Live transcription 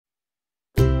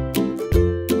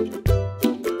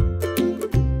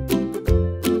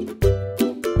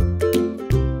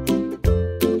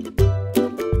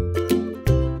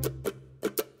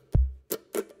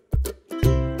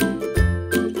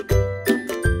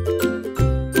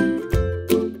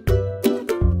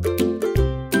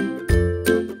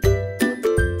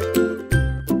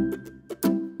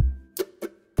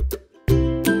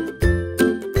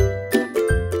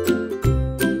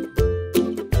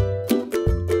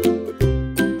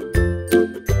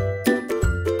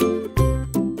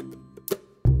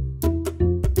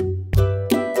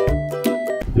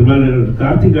அறிவிப்பாளர்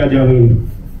கார்த்திக் ராஜாவின்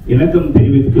இணக்கம்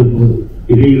தெரிவிக்கும்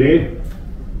இடையிலே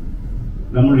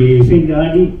நம்முடைய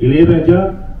இசைஞானி இளையராஜா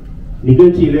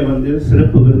நிகழ்ச்சியிலே வந்து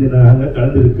சிறப்பு விருந்தினராக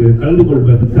கலந்து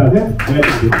கொள்வதற்காக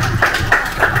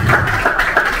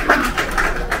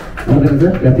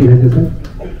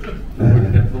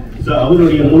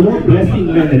அவருடைய முழு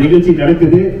பிளஸிங்ல இந்த நிகழ்ச்சி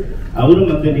நடக்குது.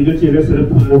 அவரும் அந்த நிகழ்ச்சியில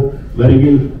சிறப்பு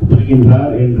வருகை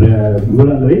புரிகின்றார் என்ற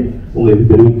விவரங்களை உங்களுக்கு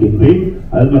தெரிவிக்கின்றேன்.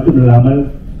 அது மட்டும் இல்லாமல்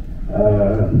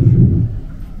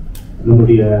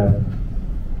நம்முடைய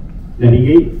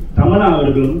நடிகை தமனா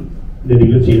அவர்களும் இந்த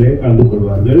நிகழ்ச்சியிலே கலந்து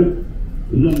கொள்வார்கள்.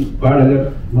 இன்னும் பாடகர்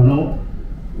மனோ,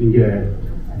 இங்க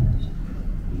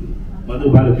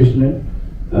மது பாலகிருஷ்ணன்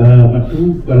மற்றும்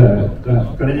பல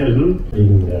கலைஞர்கள்.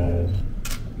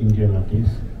 Indian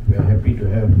artists, we are happy to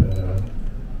have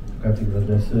Karthik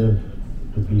Raja sir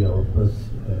to be our first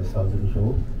Southern show,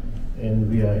 and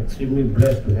we are extremely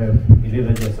blessed to have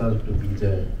Ilaiyaraaja sir to be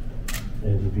there,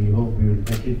 and we hope we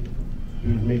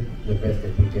will make the best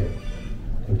that we can.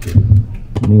 Thank you.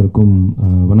 அனைவருக்கும்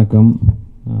வணக்கம்.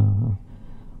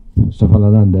 First of all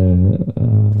தான் அந்த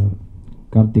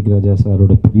கார்த்திக் ராஜா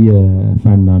சாரோட பெரிய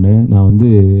fan நான் வந்து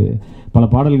பல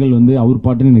பாடல்கள் வந்து அவர்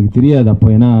பாட்டுன்னு எனக்கு தெரியாது அப்போ,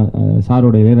 ஏன்னா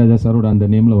சாரோட இளையராஜா சாரோட அந்த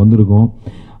நேமில் வந்திருக்கும்.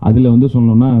 அதில் வந்து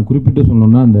சொல்லணும்னா, குறிப்பிட்டு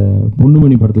சொல்லணும்னா, அந்த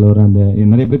பொண்ணுமணி படத்தில் வர அந்த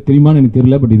நிறைய பேர் தெரியுமான்னு எனக்கு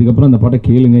தெரியல, பட் இதுக்கப்புறம் அந்த பாட்டை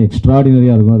கேளுங்க,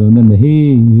 எக்ஸ்ட்ராடினரியாக இருக்கும். அது வந்து அந்த ஹே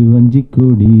வஞ்சி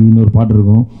கோடின்னு ஒரு பாட்டு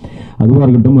இருக்கும், அதுவாக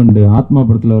இருக்கட்டும். அண்டு ஆத்மா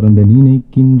படத்தில் வர அந்த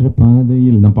நினைக்கின்ற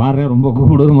பாதையில் நான் பாடுறேன், ரொம்ப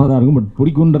கொடூரமாக தான் இருக்கும், பட்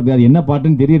பிடிக்குன்றது அது என்ன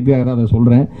பாட்டுன்னு தெரியறதுக்காக அதை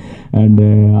சொல்கிறேன். அண்டு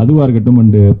அதுவாக இருக்கட்டும்.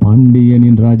 அண்டு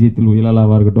பாண்டியனின் ராஜ்யத்தில்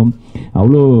உயலாளாவாக இருக்கட்டும்,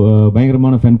 அவ்வளோ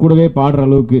பயங்கரமான ஃபேன். கூடவே பாடுற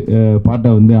அளவுக்கு பாட்டை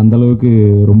வந்து அந்த அளவுக்கு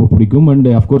ரொம்ப பிடிக்கும்.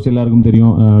 அண்டு அஃப்கோர்ஸ் எல்லாருக்கும்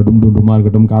தெரியும் டும் டும் டும்மாக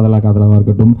இருக்கட்டும், காதலாவாக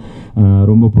இருக்கட்டும்,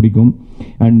 ரொம்ப பிடிக்கும்.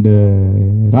 அண்டு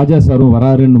ராஜா சாரும்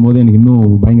வராருன்னும் போது எனக்கு இன்னும்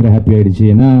பயங்கர ஹாப்பி ஆகிடுச்சு.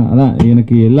 ஏன்னா அதான்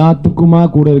எனக்கு எல்லாத்துக்குமா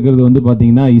கூட இருக்கிறது வந்து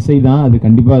பார்த்தீங்கன்னா இசை தான். அது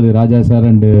கண்டிப்பாக அது ராஜா sir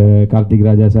and Karthik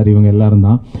Raja sir இவங்க எல்லாரும்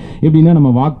தான். எப்படின்னா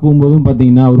நம்ம வாக் போகும்போதும்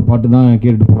பார்த்தீங்கன்னா ஒரு பாட்டு தான்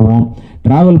கேட்டுட்டு போவோம்.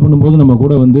 ட்ராவல் பண்ணும்போது நம்ம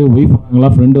கூட வந்து ஒய்ஃப் வராங்களா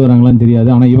ஃப்ரெண்டு வராங்களான்னு தெரியாது,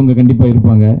 ஆனால் இவங்க கண்டிப்பாக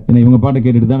இருப்பாங்க. ஏன்னா இவங்க பாட்டை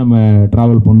கேட்டுட்டு தான் நம்ம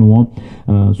ட்ராவல் பண்ணுவோம்.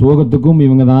 சோகத்துக்கும்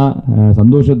இவங்க தான்,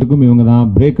 சந்தோஷத்துக்கும் இவங்க தான்.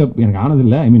 பிரேக்கப் எனக்கு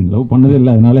ஆனதில்லை, ஐ மீன் லவ் பண்ணதே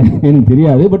இல்லை, அதனால எனக்கு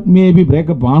தெரியாது. பட் மேபி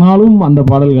பிரேக்கப் ஆனாலும் அந்த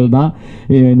பாடல்கள் தான்.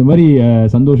 இந்த மாதிரி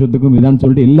சந்தோஷத்துக்கும் இதான்னு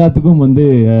சொல்லிட்டு எல்லாத்துக்கும் வந்து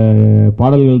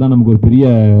பாடல்கள் தான் நமக்கு ஒரு பெரிய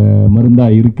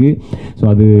மருந்தாக இருக்குது. ஸோ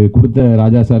அது கொடுத்த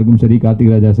ராஜா சாருக்கும் சரி,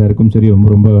 கார்த்திக் ராஜா சாருக்கும் சரி ரொம்ப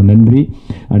ரொம்ப நன்றி.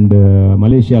 அண்டு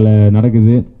மலேசியாவில்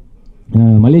நடக்குது.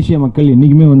 மலேசியா மக்கள்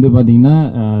என்றைக்குமே வந்து பார்த்திங்கன்னா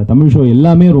தமிழ் ஷோ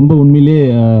எல்லாமே ரொம்ப உண்மையிலே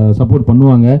சப்போர்ட்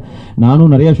பண்ணுவாங்க.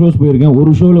 நானும் நிறையா ஷோஸ் போயிருக்கேன்.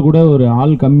 ஒரு ஷோவில் கூட ஒரு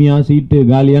ஆள் கம்மியாக சீட்டு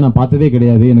காலியாக நான் பார்த்ததே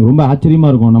கிடையாது. எனக்கு ரொம்ப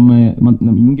ஆச்சரியமாக இருக்கும்.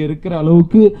 நம்ம இங்கே இருக்கிற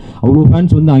அளவுக்கு அவ்வளோ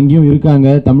ஃபேன்ஸ் வந்து அங்கேயும் இருக்காங்க.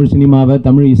 தமிழ் சினிமாவை,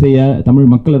 தமிழ் இசையை,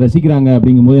 தமிழ் மக்களை ரசிக்கிறாங்க.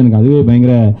 அப்படிங்கும்போது எனக்கு அதுவே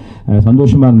பயங்கர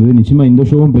சந்தோஷமாக இருந்தது. நிச்சயமாக இந்த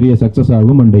ஷோவும் பெரிய சக்ஸஸ்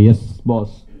ஆகும். அண்ட்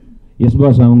எஸ்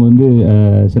பாஸ் அவங்க வந்து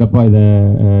சிறப்பாக இதை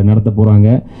நடத்த போகிறாங்க.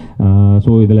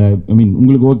 ஸோ இதில் ஐ மீன்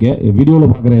உங்களுக்கு ஓகே,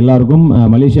 வீடியோவில் பார்க்குற எல்லாருக்கும்,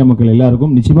 மலேசியா மக்கள்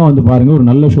எல்லாருக்கும் நிச்சயமாக வந்து பாருங்கள், ஒரு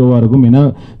நல்ல ஷோவாக இருக்கும். ஏன்னா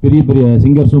பெரிய பெரிய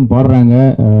சிங்கர்ஸும் பாடுறாங்க.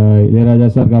 இளையராஜா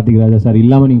சார், கார்த்திக் ராஜா சார்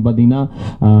இல்லாமல் நீங்கள் பார்த்தீங்கன்னா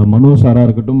மனோ சாராக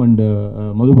இருக்கட்டும், அண்டு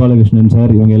மது பாலகிருஷ்ணன்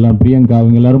சார், இவங்க எல்லாம், பிரியங்கா,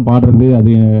 இவங்க எல்லாரும் பாடுறது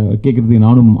அது கேட்குறதுக்கு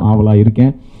நானும் ஆவலாக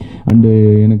இருக்கேன். அண்டு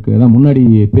எனக்கு தான் முன்னாடி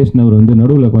பேசினவர் வந்து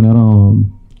நடுவில் கொஞ்ச நேரம்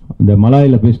இந்த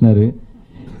மலாயில் பேசினார்.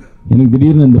 எனக்கு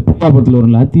திடீர்னு அந்த புத்தாபத்தில்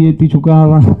ஒரு அத்தி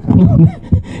சுக்காதான்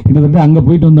கிட்டத்தட்ட அங்கே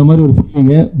போயிட்டு வந்த மாதிரி ஒரு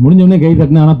ஃபீலிங்கு. முடிஞ்சோடனே கை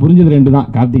தட்டினேன், ஆனால் புரிஞ்சது ரெண்டு தான்,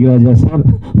 கார்த்திக் ராஜா சார்,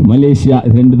 மலேசியா,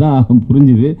 இது ரெண்டு தான்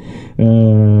புரிஞ்சுது.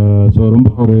 ஸோ ரொம்ப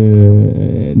ஒரு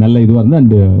நல்ல இதுவாக இருந்தது.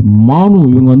 அண்டு மானு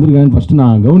இவங்க வந்திருக்காங்கன்னு ஃபஸ்ட்டு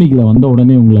நான் கவனிக்கல. வந்த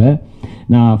உடனே உங்களை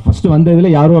நான் ஃபஸ்ட்டு வந்த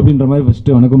இதில் யாரோ அப்படின்ற மாதிரி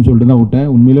ஃபஸ்ட்டு வணக்கம் சொல்லிட்டு தான் விட்டேன்.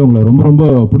 உண்மையிலே உங்களை ரொம்ப ரொம்ப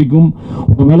பிடிக்கும்.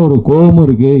 உங்கள் மேலே ஒரு கோபமும்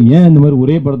இருக்குது. ஏன் இந்த மாதிரி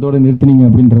ஒரே படத்தோடு நிறுத்தினீங்க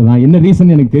அப்படின்றது தான் என்ன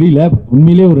ரீசன் எனக்கு தெரியல.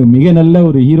 உண்மையிலே ஒரு மிக நல்ல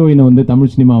ஒரு ஹீரோயினை வந்து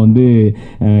தமிழ் சினிமா வந்து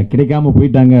கிடைக்காம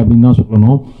போயிட்டாங்க அப்படின்னு தான்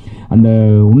சொல்லணும். அந்த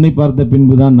உன்னை பார்த்த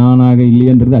பின்பு தான் நானாக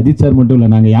இல்லையன்றது அஜித் சார் மட்டும் இல்லை,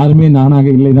 நாங்கள் யாருமே நானாக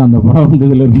இல்லை தான் அந்த படம்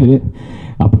வந்ததுலேருந்து.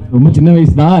 அப்போ ரொம்ப சின்ன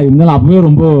வயசு தான் இருந்தாலும் அப்பவே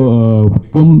ரொம்ப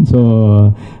பிடிக்கும். ஸோ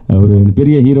ஒரு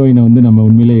பெரிய ஹீரோயினை வந்து நம்ம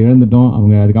உண்மையிலே இழந்துட்டோம்.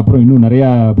 அவங்க அதுக்கப்புறம் இன்னும் நிறையா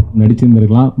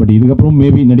நடிச்சிருந்துருக்கலாம். பட் இதுக்கப்புறம்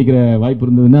மேபி நடிக்கிற வாய்ப்பு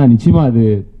இருந்ததுன்னா நிச்சயமாக அது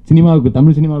சினிமாவுக்கு,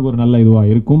 தமிழ் சினிமாவுக்கு ஒரு நல்ல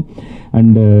இதுவாக இருக்கும்.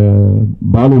 அண்டு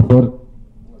பாலு சார்,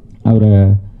 அவரை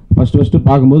ஃபஸ்ட்டு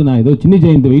பார்க்கும்போது நான் ஏதோ சின்ன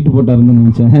ஜெயந்தி வெயிட் போட்டாருன்னு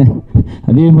நினச்சேன்.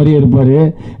 அதே மாதிரியே இருப்பார்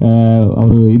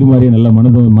அவர். இது மாதிரியே நல்ல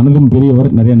மனதும் பெரியவர்,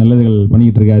 நிறைய நல்லதுகள்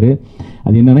பண்ணிக்கிட்டு இருக்காரு.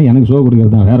 அது என்னென்னா எனக்கு ஷோ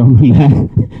கொடுக்குறது தான், வேறு ஒன்றும் இல்லை.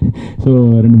 ஸோ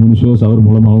 2-3 ஷோஸ் அவர்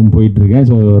மூலமாகவும் போயிட்டுருக்கேன்.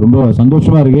 ஸோ ரொம்ப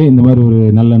சந்தோஷமாக இருக்குது இந்த மாதிரி ஒரு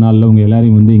நல்ல நாளில் உங்கள்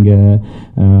எல்லாரையும் வந்து இங்கே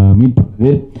மீட்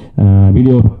பண்ணுறது.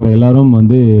 வீடியோ பார்க்குற எல்லாரும்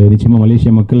வந்து நிச்சயமாக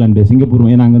மலேசியா மக்கள் அண்டு சிங்கப்பூர்,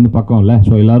 ஏன்னா அங்கே வந்து பக்கம் இல்லை.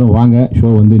 ஸோ எல்லோரும் வாங்க, ஷோ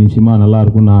வந்து நிச்சயமாக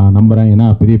நல்லாயிருக்கும் நான் நம்புகிறேன். ஏன்னா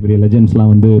பெரிய பெரிய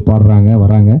லெஜெண்ட்ஸ்லாம் வந்து பாடுறாங்க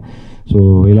வராங்க. ஸோ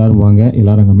எல்லோரும் வாங்க,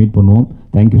 எல்லோரும் அங்கே மீட் பண்ணுவோம்.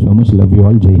 Thank you so much, love you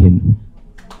all, Jai Hind.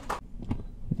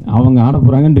 அவங்க ஆட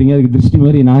போகிறாங்கன்றீங்க, அதுக்கு திருஷ்டி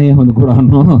மாதிரி நான் ஏன் வந்து கூட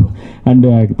ஆடணும்? அண்டு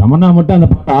தமன்னா மட்டும் அந்த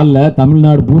பாட்டு ஆடல,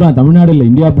 தமிழ்நாடு பூரா, தமிழ்நாடு இல்லை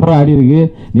இந்தியா பூரா ஆடி இருக்கு.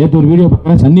 நேற்று ஒரு வீடியோ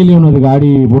பார்க்குறேன், சன்னி லியோன் அதுக்கு ஆடி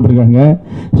போட்டிருக்காங்க.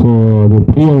 ஸோ அது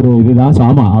பெரிய ஒரு இதுதான். ஸோ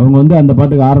ஆமாம், அவங்க வந்து அந்த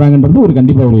பாட்டுக்கு ஆடுறாங்கன்றது ஒரு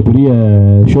கண்டிப்பாக ஒரு பெரிய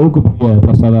ஷோவுக்கு பெரிய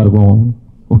ப்ளஸ்ஸாக இருக்கும்.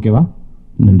 ஓகேவா?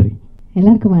 நன்றி.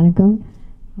 எல்லாருக்கும் வணக்கம்.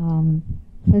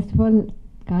 ஃபர்ஸ்ட் ஆஃப் ஆல்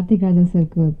கார்த்திக் ராஜா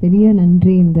சாருக்கு பெரிய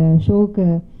நன்றி. இந்த ஷோவுக்கு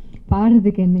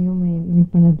பாடுறதுக்கு என்னையும்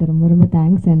மீட் பண்ணது ரொம்ப ரொம்ப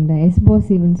thanks. And S pass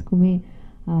ஈவெண்ட்ஸ்க்குமே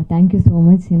thank you so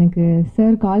much. எனக்கு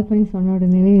சார் கால் பண்ணி சொன்ன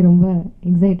உடனே ரொம்ப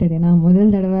எக்ஸைட்டட். ஏன்னா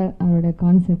முதல் தடவை அவரோட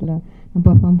கான்சர்ட்டில் நான்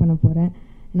பர்ஃபார்ம் பண்ண போகிறேன்.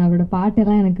 நான் அவரோட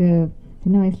பாட்டெல்லாம் எனக்கு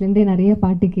சின்ன வயசுலேருந்தே நிறைய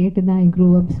பாட்டு கேட்டு தான் ஐ க்ரூ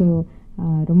அப். ஸோ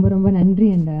ரொம்ப ரொம்ப நன்றி.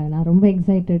 அண்ட் நான் ரொம்ப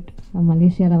எக்ஸைட்டட்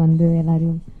மலேசியாவில் வந்து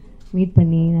எல்லாரையும் மீட்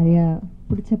பண்ணி நிறையா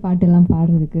பிடிச்ச பாட்டெல்லாம்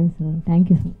பாடுறதுக்கு. So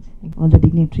thank you so much all the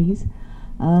dignitaries.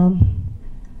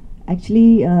 Actually,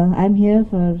 I'm here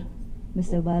for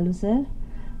Mr. Balu sir.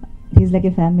 He's like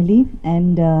a family,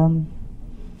 and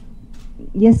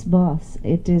yes boss,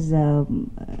 it is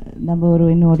number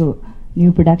one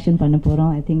new production panna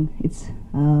porom. I think it's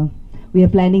we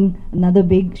are planning another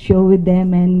big show with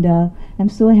them, and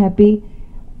I'm so happy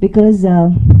because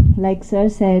like sir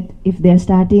said, if they're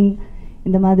starting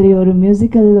in the madri or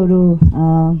musical or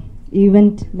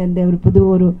event, when they are pudu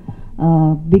or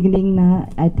beginning,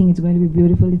 I think it's going to be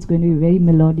beautiful. It's going to be very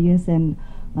melodious, and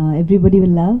everybody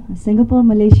will love. Singapore,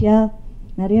 Malaysia,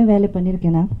 nariya vele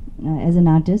pannirukena as an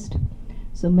artist.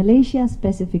 So Malaysia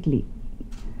specifically,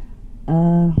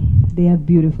 they are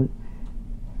beautiful.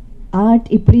 Art,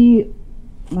 ipri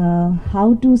how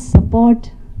to support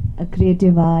a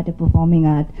creative art, a performing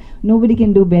art. Nobody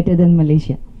can do better than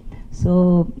Malaysia. So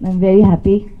I'm very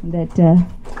happy that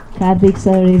Karthik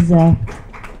sir is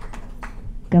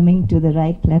coming to the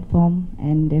right platform,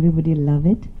 and everybody love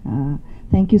it.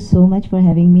 Thank you so much for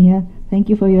having me here. Thank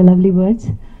you for your lovely words,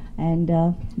 and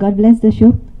God bless the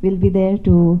show. We'll be there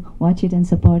to watch it and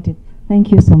support it. Thank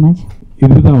you so much.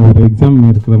 இதுதான் ஒரு exam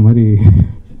இருக்கிற மாதிரி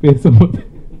பேசும்போது.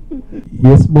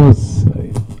 S pass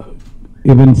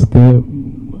ஈவெண்ட்ஸ்க்கு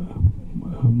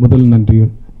முதல்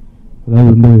நன்றிகள். அதாவது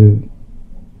வந்து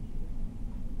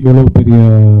இவ்வளோ பெரிய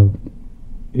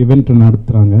ஈவெண்ட்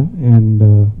நடத்துகிறாங்க, அண்ட்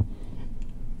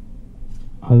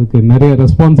அதுக்கு நிறைய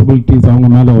ரெஸ்பான்சிபிலிட்டிஸ் அவங்க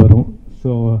மேலே வரும்.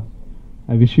 So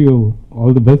I wish you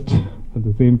all the best. At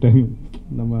the same time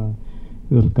நம்ம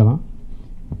இது இருக்கலாம்.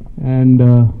 அண்ட்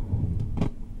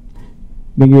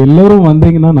நீங்கள் எல்லோரும்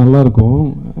வந்தீங்கன்னா நல்லாயிருக்கும்,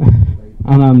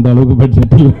 ஆனால் அந்த அளவுக்கு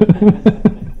பட்ஜெட் இல்லை.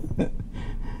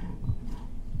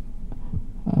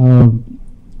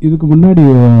 இதுக்கு முன்னாடி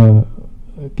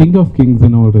கிங் ஆஃப்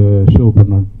கிங்ஸ்னு ஒரு ஷோ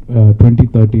பண்ணோம்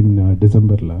 2013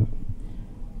 டிசம்பரில்.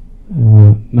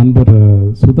 நண்பர்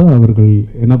சுதா அவர்கள்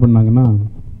என்ன பண்ணாங்கன்னா,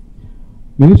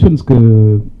 மியூசிஷியன்ஸ்க்கு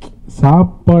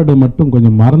சாப்பாடு மட்டும்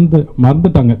கொஞ்சம்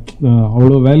மறந்துட்டாங்க.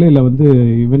 அவ்வளோ வேலையில் வந்து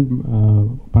ஈவெண்ட்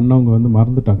பண்ணவங்க வந்து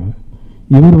மறந்துட்டாங்க.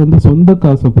 இவர் வந்து சொந்த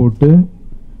காசை போட்டு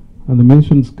அந்த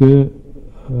மியூசிஷியன்ஸ்க்கு,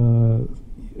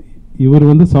 இவர்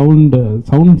வந்து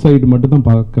சவுண்ட் சைடு மட்டும் தான்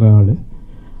பார்க்குற ஆள்.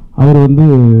 அவர் வந்து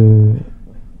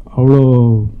அவ்வளோ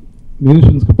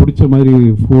மியூசிஷியன்ஸ்க்கு பிடிச்ச மாதிரி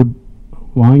ஃபுட்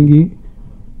வாங்கி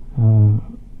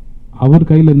அவர்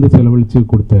கையிலேருந்து செலவழித்து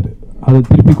கொடுத்தாரு. அதை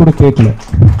திருப்பி கூட கேட்கல.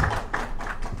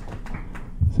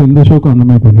 ஸோ இந்த ஷோக்கு அந்த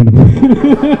மாதிரி பண்ணிடுங்க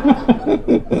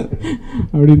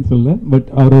அப்படின்னு சொல்ல. பட்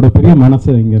அவரோட பெரிய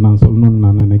மனசை இங்கே நான் சொல்லணும்னு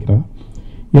நான் நினைக்கிறேன்.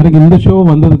 எனக்கு இந்த ஷோ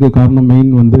வந்ததுக்கு காரணம்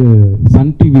மெயின் வந்து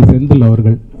சன் டிவி செந்தில்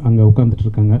அவர்கள் அங்கே உட்காந்துட்டு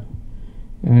இருக்காங்க,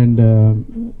 அண்ட்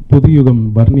புதுயுகம்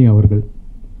பர்னி அவர்கள்.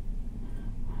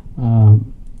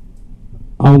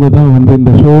 அவங்க தான் வந்து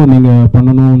இந்த ஷோ நீங்கள்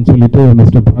பண்ணணும்னு சொல்லிட்டு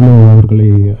மிஸ்டர் பாலு அவர்களை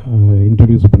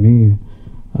இன்ட்ரடியூஸ் பண்ணி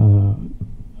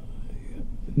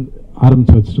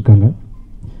ஆரம்பித்து வச்சுருக்காங்க.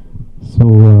 ஸோ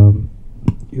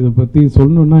இதை பற்றி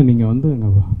சொல்லணுன்னா நீங்கள் வந்து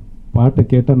எங்கள் பாட்டை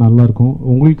கேட்டால் நல்லாயிருக்கும்.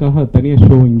 உங்களுக்காக தனியாக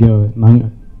ஷோ இங்கே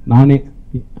நானே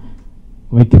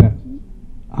வைக்கிறேன்.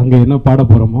 அங்கே என்ன பாட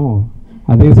போகிறோமோ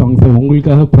அதே சாங்ஸை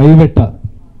உங்களுக்காக ப்ரைவேட்டாக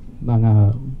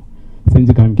நாங்கள்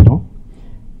செஞ்சு காமிக்கிறோம்.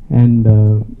 அண்ட்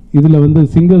இதில் வந்து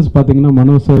சிங்கர்ஸ் பார்த்தீங்கன்னா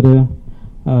மனோஜ் சார்,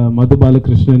 மது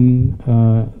பாலகிருஷ்ணன்,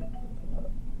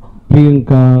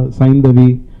 பிரியங்கா, சைந்தவி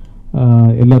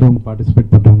எல்லோரும்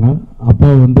பார்ட்டிசிபேட் பண்ணுறாங்க. அப்பா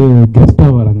வந்து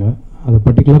கெஸ்ட்டாக வராங்க. அது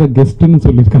பர்டிகுலராக கெஸ்ட்டுன்னு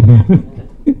சொல்லியிருக்காங்க.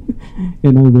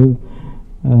 ஏன்னா இது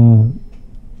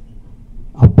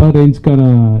அப்பா ரேஞ்ச்க்கான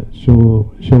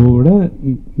ஷோவோட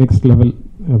நெக்ஸ்ட் லெவல்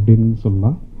அப்படின்னு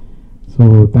சொல்லலாம். So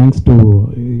thanks to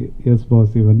S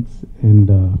pass events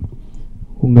and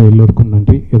உங்கள் எல்லோருக்கும்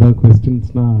நன்றி. ஏதாவது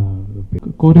கொஸ்டின்ஸ்னால்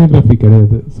கோரியோகிராஃபி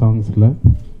கிடையாது சாங்ஸில்.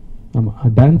 ஆமாம்,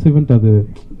 டான்ஸ் ஈவெண்ட் அது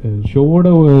ஷோவோட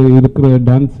இருக்கிற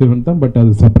டான்ஸ் ஈவெண்ட் தான், பட்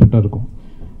அது செப்பரேட்டாக இருக்கும்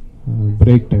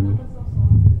பிரேக் டைமில்.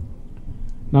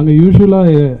 நாங்கள்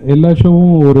யூஸ்வலாக எல்லா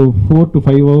ஷோவும் ஒரு 4 to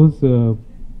 5 hours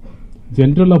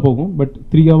ஜென்ரலாக போகும், பட்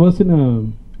 3 hours-ன்னு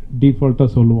டிஃபால்ட்டாக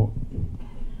சொல்லுவோம்.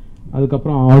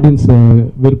 அதுக்கப்புறம் ஆடியன்ஸ்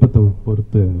விருப்பத்தை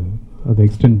பொறுத்து அதை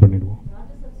எக்ஸ்டெண்ட் பண்ணிடுவோம்.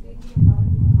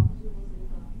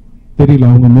 தெரியல,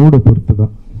 அவங்க மூடை பொறுத்து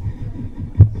தான்.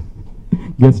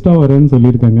 கெஸ்டாக வரேன்னு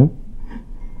சொல்லியிருக்காங்க.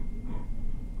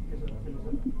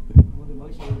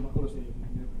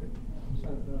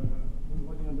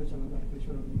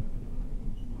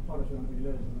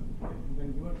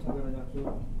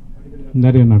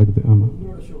 நிறைய நடக்குது. ஆமாம்,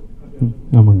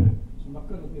 ஆமாங்க.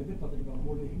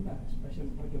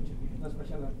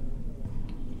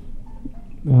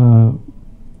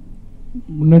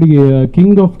 முன்னாடி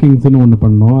கிங் ஆஃப் கிங்ஸ்னு ஒன்று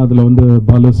பண்ணோம். அதில் வந்து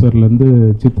பாலேஸ்வர்லேருந்து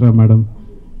சித்ரா மேடம்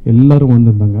எல்லோரும்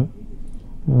வந்திருந்தாங்க.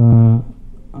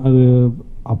 அது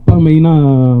அப்பா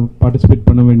மெயினாக பார்ட்டிசிபேட்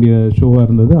பண்ண வேண்டிய ஷோவாக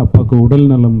இருந்தது. அப்பாவுக்கு உடல்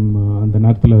நலம் அந்த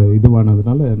நேரத்தில்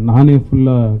இதுவானதுனால நானே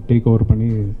ஃபுல்லாக டேக் ஓவர் பண்ணி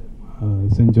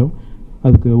செஞ்சோம்.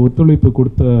 அதுக்கு ஒத்துழைப்பு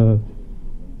கொடுத்த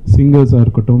சிங்கர்ஸாக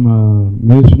இருக்கட்டும்,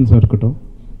 மியூசிஷியன்ஸாக இருக்கட்டும்,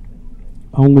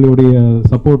 அவங்களுடைய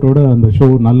சப்போர்ட்டோட அந்த ஷோ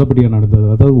நல்லபடியாக நடந்தது.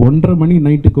 அதாவது 1:30 மணி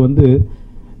நைட்டுக்கு வந்து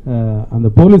அந்த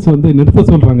போலீஸ் வந்து நிறுத்த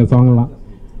சொல்கிறாங்க, சாங்கெல்லாம்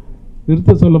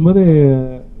நிறுத்த சொல்லும் போது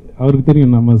அவருக்கு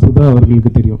தெரியும், நம்ம சுதா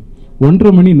அவர்களுக்கு தெரியும்,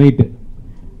 1:30 மணி நைட்டு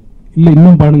இல்லை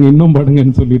இன்னும் பாடுங்க இன்னும்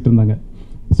பாடுங்கன்னு சொல்லிட்டு இருந்தாங்க.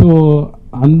 ஸோ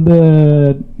அந்த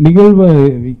நிகழ்வை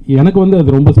எனக்கு வந்து அது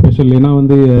ரொம்ப ஸ்பெஷல். ஏன்னா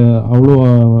வந்து அவ்வளோ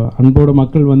அன்போட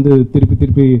மக்கள் வந்து திருப்பி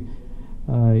திருப்பி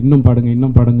இன்னும் பாடுங்க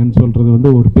இன்னும் பாடுங்கன்னு சொல்கிறது வந்து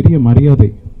ஒரு பெரிய மரியாதை.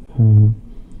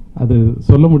 அது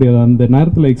சொல்ல முடியாது. அந்த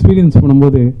நேரத்தில் எக்ஸ்பீரியன்ஸ்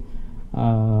பண்ணும்போது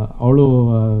அவ்வளோ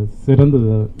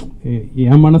சிறந்தது.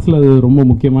 என் மனசில் அது ரொம்ப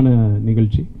முக்கியமான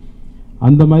நிகழ்ச்சி.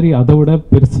 அந்த மாதிரி அதை விட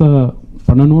பெருசாக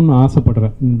பண்ணணும்னு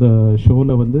ஆசைப்படுறேன். இந்த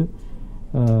ஷோவில் வந்து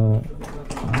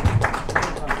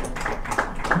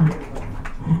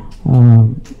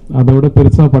அதோட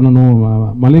பெருசாக பண்ணணும்.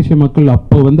 மலேசிய மக்கள்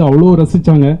அப்போ வந்து அவ்வளோ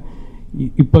ரசித்தாங்க.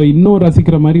 இப்போ இன்னும்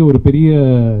ரசிக்கிற மாதிரி ஒரு பெரிய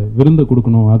விருந்து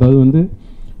கொடுக்கணும். அதாவது வந்து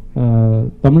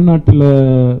தமிழ்நாட்டில்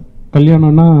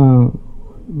கல்யாணம்னா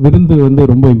விருந்து வந்து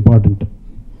ரொம்ப இம்பார்ட்டண்ட்.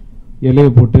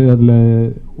 இலையை போட்டு அதில்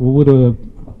ஒவ்வொரு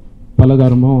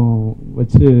பலகாரமும்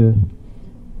வச்சு,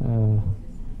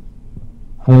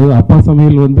 அதாவது அப்பா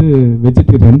சமையல் வந்து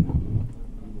வெஜிடேரியன்,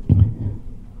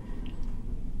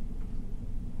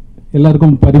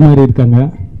 எல்லாருக்கும் பரிமாறி இருக்காங்க.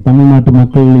 தமிழ்நாட்டு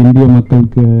மக்கள், இந்திய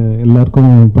மக்களுக்கு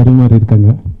எல்லாருக்கும் பரிமாறி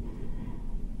இருக்காங்க.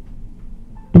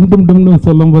 டும் டும் டும்னு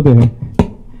சொல்லும் போது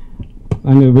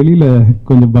நாங்கள் வெளியில்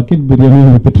கொஞ்சம் பக்கெட் பிரியாணி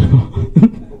எடுத்துட்ருக்கோம்.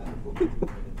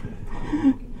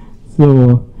 ஸோ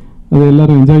அதை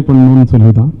எல்லோரும் என்ஜாய் பண்ணணும்னு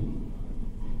சொல்லி தான்.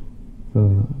 So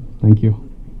thank you.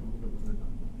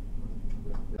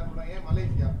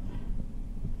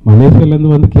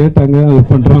 மலேசியாலேருந்து வந்து கேட்டாங்க, அது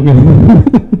பண்ணுறாங்க.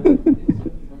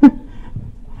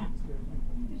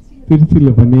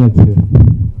 திருச்சியில் பண்ணியாச்சு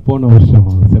போன வருஷம்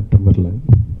செப்டம்பரில்.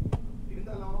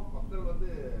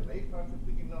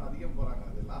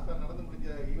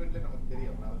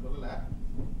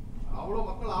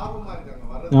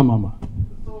 ஆமாம் ஆமாம்,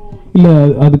 இல்லை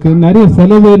அதுக்கு நிறைய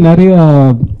செலவு,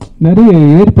 நிறைய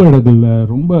ஏற்பாடுகள்,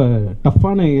 ரொம்ப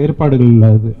டஃப்பான ஏற்பாடுகள்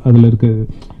அதில் இருக்குது.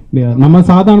 நம்ம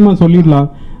சாதாரணமாக சொல்லிடலாம்,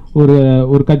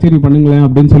 ஒரு கச்சேரி பண்ணுங்களேன்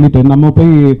அப்படின்னு சொல்லிட்டு நம்ம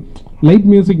போய் லைட்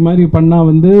மியூசிக் மாதிரி பண்ணால்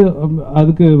வந்து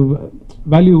அதுக்கு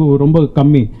வேல்யூ ரொம்ப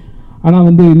கம்மி. ஆனால்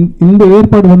வந்து இந்த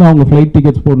ஏற்பாடு வந்து அவங்க ஃப்ளைட்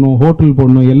டிக்கெட்ஸ் போடணும், ஹோட்டல்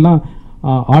போடணும், எல்லாம்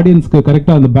ஆடியன்ஸ்க்கு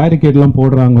கரெக்டாக அந்த பேரிகேட்லாம்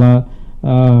போடுறாங்களா,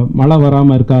 மழை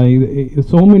வராமல் இருக்கா, இது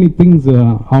சோ மெனி திங்ஸ்.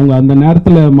 அவங்க அந்த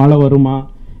நேரத்தில் மழை வருமா,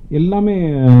 எல்லாமே.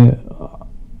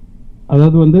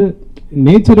 அதாவது வந்து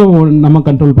நேச்சரை நம்ம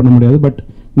கண்ட்ரோல் பண்ண முடியாது, பட்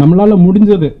நம்மளால்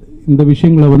முடிஞ்சது இந்த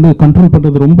விஷயங்களை வந்து கண்ட்ரோல்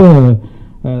பண்ணுறது ரொம்ப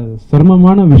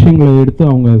சிரமமான விஷயங்களை எடுத்து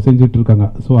அவங்க செஞ்சிட்ருக்காங்க.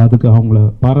 ஸோ அதுக்கு அவங்கள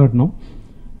பாராட்டணும்.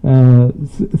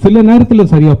 சில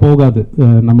நேரத்தில் சரியாக போகாது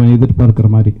நம்ம எதிர்பார்க்குற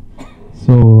மாதிரி.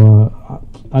 ஸோ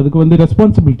அதுக்கு வந்து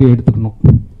ரெஸ்பான்சிபிலிட்டி எடுத்துக்கணும்.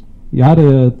 யார்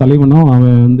தலைவனோ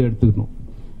அவன் வந்து எடுத்துக்கணும்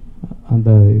அந்த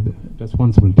இது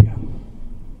ரெஸ்பான்சிபிலிட்டியா.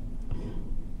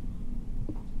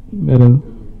 வேற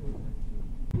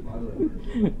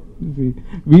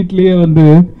வீட்லேயே வந்து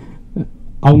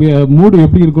அவங்க மூடு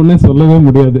எப்படி இருக்கும்னே சொல்லவே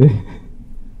முடியாது.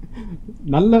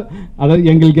 நல்ல, அதாவது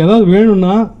எங்களுக்கு ஏதாவது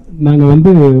வேணும்னா நாங்கள் வந்து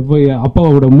போய்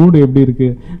அப்பாவோட மூடு எப்படி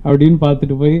இருக்குது அப்படின்னு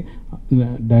பார்த்துட்டு போய்,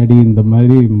 டேடி இந்த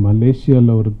மாதிரி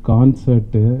மலேசியாவில் ஒரு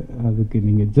கான்சர்ட்டு, அதுக்கு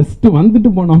நீங்கள் ஜஸ்ட்டு வந்துட்டு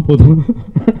போனால் போதும்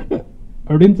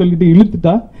அப்படின்னு சொல்லிட்டு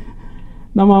இழுத்துட்டா,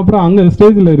 நம்ம அப்புறம் அங்கே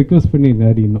ஸ்டேஜில் ரிக்வெஸ்ட் பண்ணி,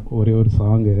 டேடி இன்னும் ஒரே ஒரு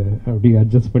சாங்கு அப்படி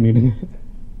அட்ஜஸ்ட் பண்ணிவிடுங்க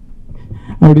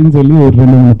அப்படின்னு சொல்லி ஒரு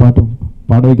 2-3 பாட்டு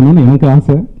பாட வைக்கணும்னு எனக்கு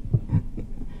ஆசை.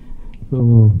 ஸோ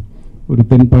ஒரு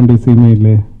தென்பாண்டி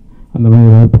சீமையில் அந்த மாதிரி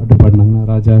ஏதாவது பாட்டு பாடினாங்கன்னா,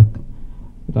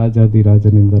 ராஜாதி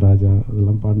ராஜன் இந்த ராஜா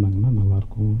அதெல்லாம் பாடினாங்கன்னா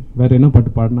நல்லாயிருக்கும். வேறு என்ன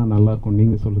பாட்டு பாடினா நல்லாயிருக்கும்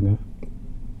நீங்கள் சொல்லுங்கள்.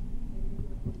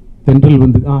 தென்றல்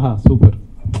வந்து சூப்பர்,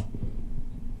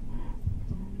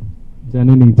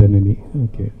 ஜனனி ஜனனி.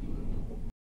 ஓகே.